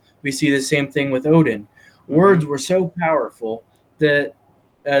words. We see the same thing with Odin. Words were so powerful that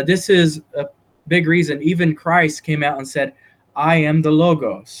this is a big reason. Even Christ came out and said, I am the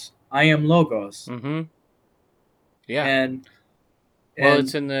Logos. I am Logos. Yeah. And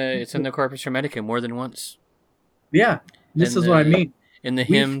it's in the Corpus Hermeticum more than once. Yeah. This is what I mean. In the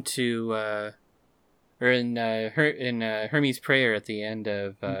hymn to or in Hermes' prayer at the end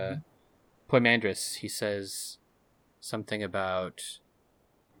of Poimandres, he says something about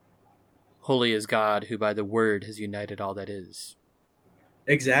holy is God who by the word has united all that is.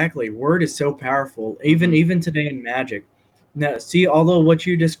 Exactly. Word is so powerful, even today in magic. Now, see, although what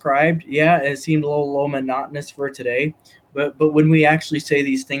you described, it seemed a little monotonous for today, but when we actually say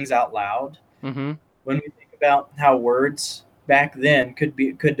these things out loud, when we think about how words back then could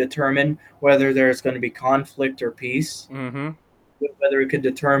determine whether there's going to be conflict or peace, whether it could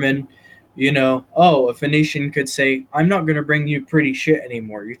determine, a Phoenician could say, I'm not going to bring you pretty shit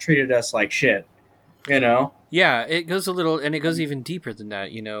anymore. You treated us like shit, Yeah, it goes a little, and it goes even deeper than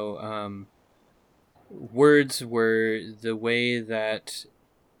that, words were the way that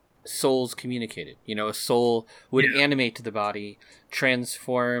souls communicated. A soul would Yeah. animate the body,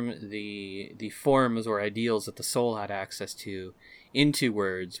 transform the forms or ideals that the soul had access to into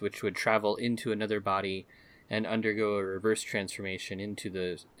words, which would travel into another body and undergo a reverse transformation into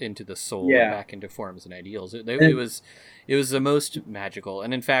the soul and Yeah. back into forms and ideals. It And- was the most magical,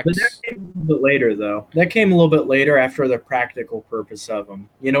 and in fact, But that came a little bit later, though. That came a little bit later after the practical purpose of them.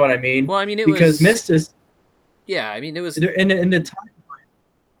 You know what I mean? well, I mean, it Because was yeah, I mean, it was in the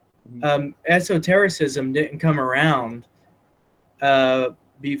time, esotericism didn't come around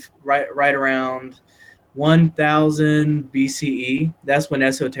right around 1000 BCE. That's when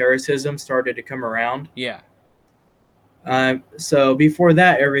esotericism started to come around. yeah. So before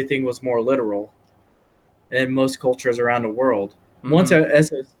that, everything was more literal in most cultures around the world. Mhm. Once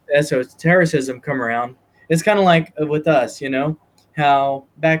esotericism come around, it's kind of like with us, how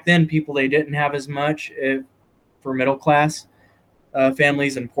back then people, they didn't have as much for middle class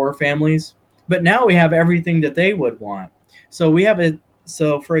families and poor families, but now we have everything that they would want. So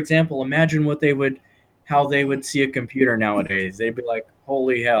for example, imagine how they would see a computer nowadays. They'd be like,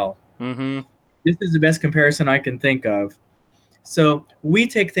 holy hell, Mhm. this is the best comparison I can think of. So we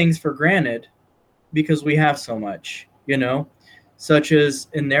take things for granted because we have so much, such as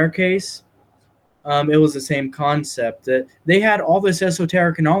in their case, it was the same concept that they had all this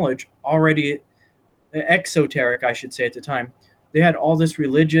esoteric knowledge already, exoteric, I should say at the time. They had all this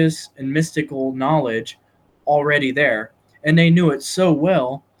religious and mystical knowledge already there, and they knew it so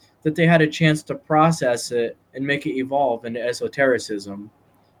well that they had a chance to process it and make it evolve into esotericism.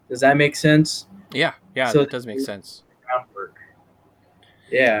 Does that make sense? Yeah, So that does make sense. Groundwork.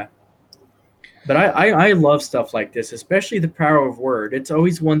 Yeah. But I love stuff like this, especially the power of word. It's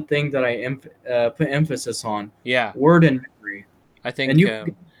always one thing that I put emphasis on. Yeah, Word and memory. I think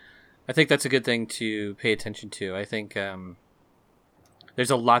And I think that's a good thing to pay attention to. I think there's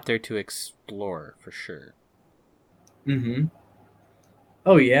a lot there to explore for sure. Mm-hmm.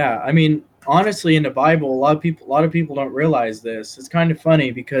 Oh yeah. I mean, honestly, in the Bible, a lot of people don't realize this. It's kind of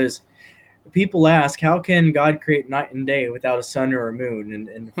funny because people ask, how can God create night and day without a sun or a moon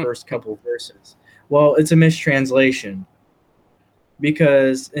in the first couple of verses? Well, it's a mistranslation,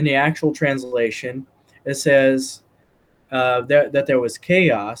 because in the actual translation, it says that there was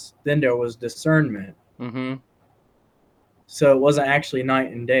chaos, then there was discernment. Mm-hmm. So it wasn't actually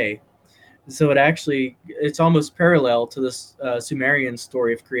night and day. So it's almost parallel to this Sumerian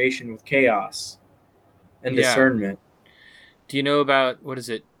story of creation with chaos and Yeah. discernment. Do you know about, what is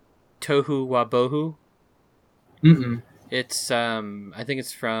it, Tohu Wabohu? Mm-mm. It's I think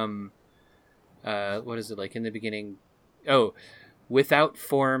it's from what is it, like in the beginning? Oh, without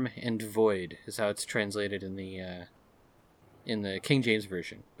form and void is how it's translated in the King James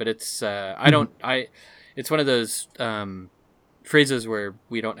version. But it's it's one of those phrases where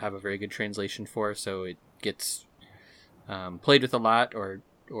we don't have a very good translation for, so it gets played with a lot or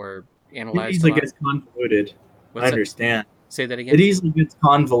It analyzed easily a lot. gets convoluted. What's I that? understand. Say that again. It easily gets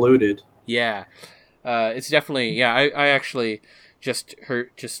convoluted. Yeah, it's definitely, yeah. I actually just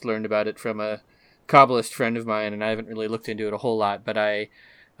learned about it from a Kabbalist friend of mine, and I haven't really looked into it a whole lot. But I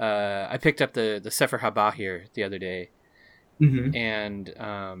picked up the Sefer HaBahir the other day, Mm-hmm. and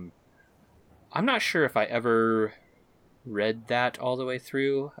I'm not sure if I ever read that all the way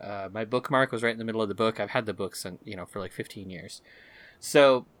through. My bookmark was right in the middle of the book. I've had the book for like 15 years,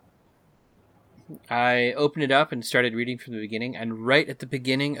 so I opened it up and started reading from the beginning, and right at the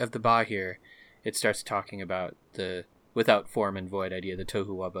beginning of the Bahir, it starts talking about the without form and void idea, the Tohu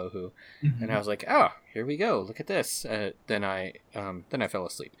Wabohu, Mm-hmm. and I was like, "Oh, here we go! Look at this." Then I fell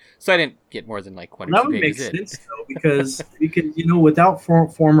asleep, so I didn't get more than like one That or two would make pages in. sense though, because without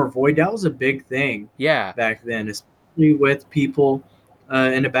form or void, that was a big thing Yeah, back then, especially with people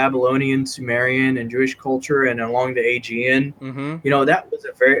in the Babylonian, Sumerian, and Jewish culture, and along the Aegean. mm-hmm. That was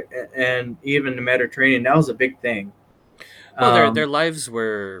and even the Mediterranean, that was a big thing. Well, their lives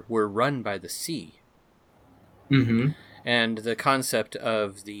were run by the sea, Mm-hmm. and the concept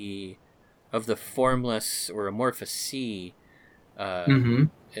of the formless or amorphous sea. Mm-hmm.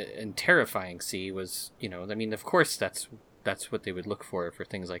 And terrifying sea was, I mean, of course that's what they would look for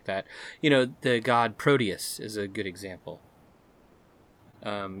things like that. The god Proteus is a good example.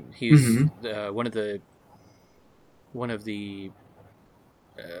 He's one of the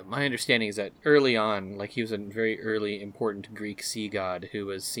my understanding is that early on, like, he was a very early important Greek sea god who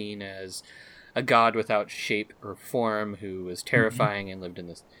was seen as a god without shape or form, who was terrifying and lived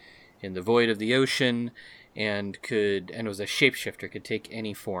in the void of the ocean, and was a shapeshifter, could take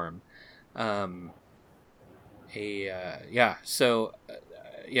any form. So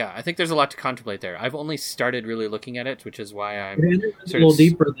yeah, I think there's a lot to contemplate there. I've only started really looking at it, which is why I'm It is a sort little of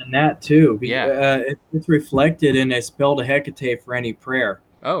deeper than that too. yeah. It's reflected in a spell to Hecate for any prayer,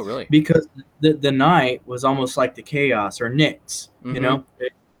 Oh, really? because the night was almost like the chaos or Nyx, Mm-hmm.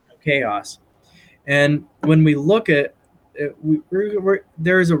 chaos. And when we look at it,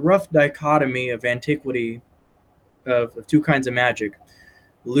 there is a rough dichotomy of antiquity of two kinds of magic: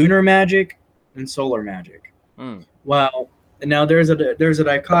 lunar magic and solar magic. Mm. Well, now there's a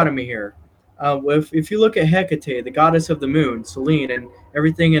dichotomy here. If you look at Hecate, the goddess of the moon, Selene, and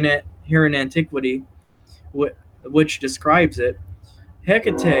everything in it here in antiquity, which describes it,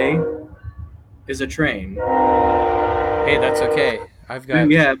 Hecate is a train. Hey, that's okay. I've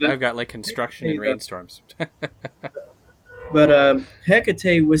Yeah, but like construction and Hecate, rainstorms.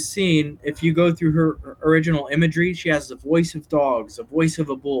 Hecate was seen. If you go through her original imagery, she has the voice of dogs, the voice of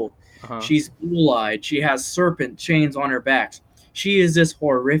a bull. Uh-huh. She's bull-eyed. She has serpent chains on her backs. She is this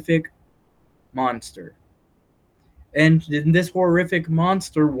horrific monster. And this horrific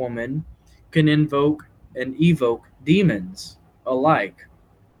monster woman can invoke and evoke demons alike.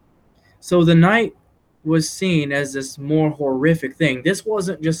 So the night was seen as this more horrific thing. This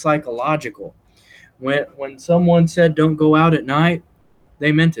wasn't just psychological. When someone said don't go out at night,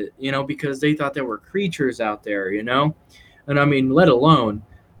 they meant it, because they thought there were creatures out there, And I mean, let alone,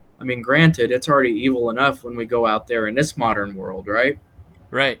 granted, it's already evil enough when we go out there in this modern world, right?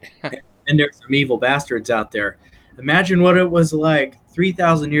 Right. And there's some evil bastards out there. Imagine what it was like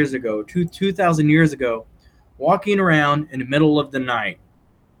 3,000 years ago, 2,000 years ago, walking around in the middle of the night.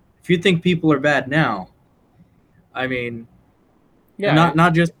 If you think people are bad now, I mean, Yeah.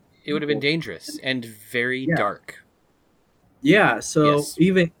 not just it would have been dangerous and very dark. Yeah. So Yes.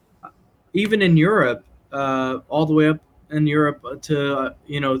 even in Europe, all the way up in Europe to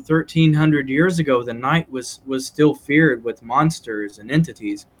 1,300 years ago, the night was still feared with monsters and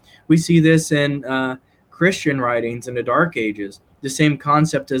entities. We see this in Christian writings in the Dark Ages. The same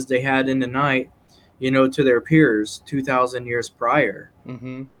concept as they had in the night, to their peers 2,000 years prior.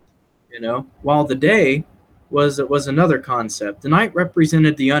 Mm-hmm. While the day was another concept. The night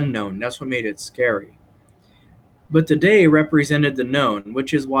represented the unknown. That's what made it scary. But the day represented the known,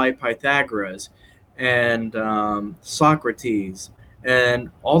 which is why Pythagoras and Socrates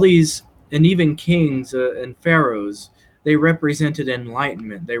and all these, and even kings and pharaohs, they represented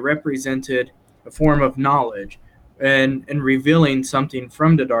enlightenment. They represented a form of knowledge and revealing something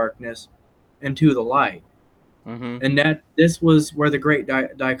from the darkness into the light. Mm-hmm. And that this was where the great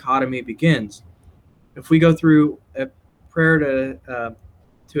dichotomy begins. If we go through a prayer to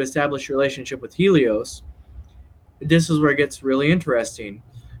establish a relationship with Helios, this is where it gets really interesting.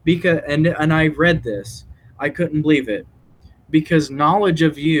 Because and I read this, I couldn't believe it. Because knowledge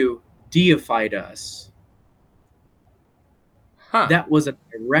of you deified us. Huh. That was a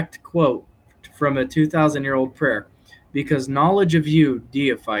direct quote from a 2,000-year-old prayer. Because knowledge of you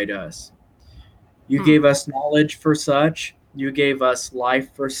deified us. You gave us knowledge for such. You gave us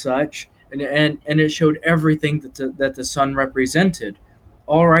life for such. And it showed everything that the sun represented.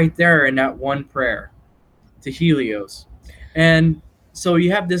 All right there in that one prayer to Helios. And so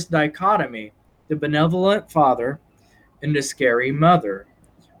you have this dichotomy, the benevolent father and the scary mother,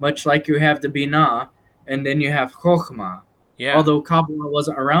 much like you have the Binah, and then you have Chokhmah. Yeah. Although Kabbalah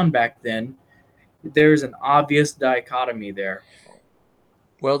wasn't around back then, there's an obvious dichotomy there.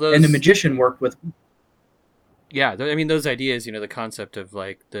 Well, and the magician worked with. Yeah, I mean, those ideas, the concept of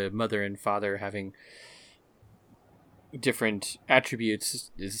like the mother and father having different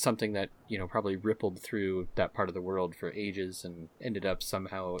attributes is something that, probably rippled through that part of the world for ages and ended up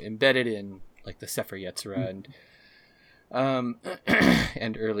somehow embedded in like the Sefer Yetzirah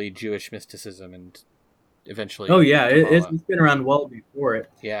and early Jewish mysticism and eventually. Oh yeah, it's been around well before it.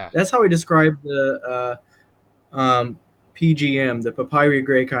 Yeah. That's how we describe the PGM, the Papyri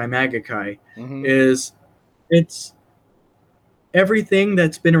Graecae Magicae, is it's everything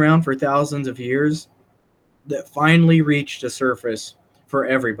that's been around for thousands of years that finally reached the surface for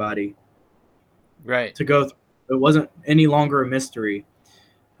everybody. Right. To go through. It wasn't any longer a mystery,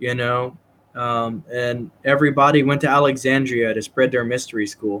 and everybody went to Alexandria to spread their mystery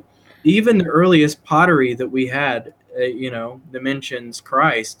school. Even the earliest pottery that we had, that mentions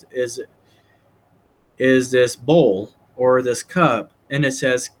Christ is this bowl or this cup, and it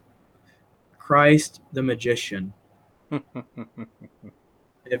says Christ the magician.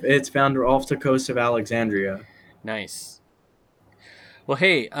 If it's found off the coast of Alexandria. Nice. Well,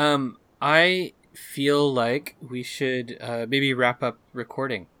 hey, I feel like we should maybe wrap up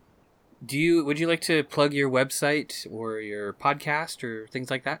recording. Would you like to plug your website or your podcast or things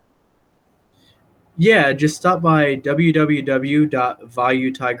like that? Yeah, just stop by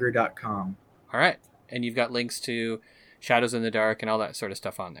www.valuetiger.com. All right. And you've got links to Shadows in the Dark and all that sort of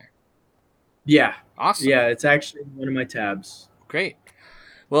stuff on there. Yeah. Awesome. Yeah, it's actually one of my tabs. Great.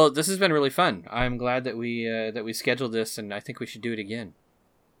 Well, this has been really fun. I'm glad that we scheduled this, and I think we should do it again.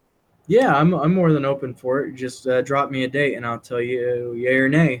 Yeah, I'm more than open for it. Just drop me a date and I'll tell you yay or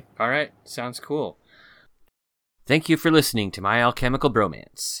nay. All right. Sounds cool. Thank you for listening to My Alchemical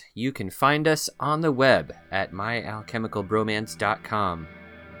Bromance. You can find us on the web at myalchemicalbromance.com.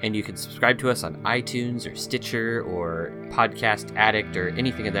 And you can subscribe to us on iTunes or Stitcher or Podcast Addict or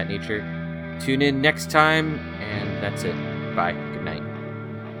anything of that nature. Tune in next time, and that's it. Bye. Good night.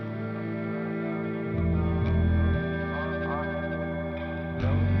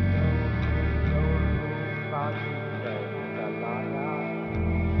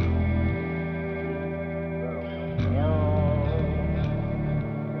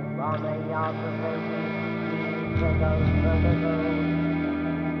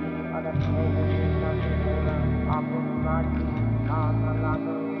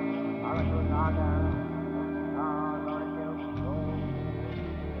 Thank you.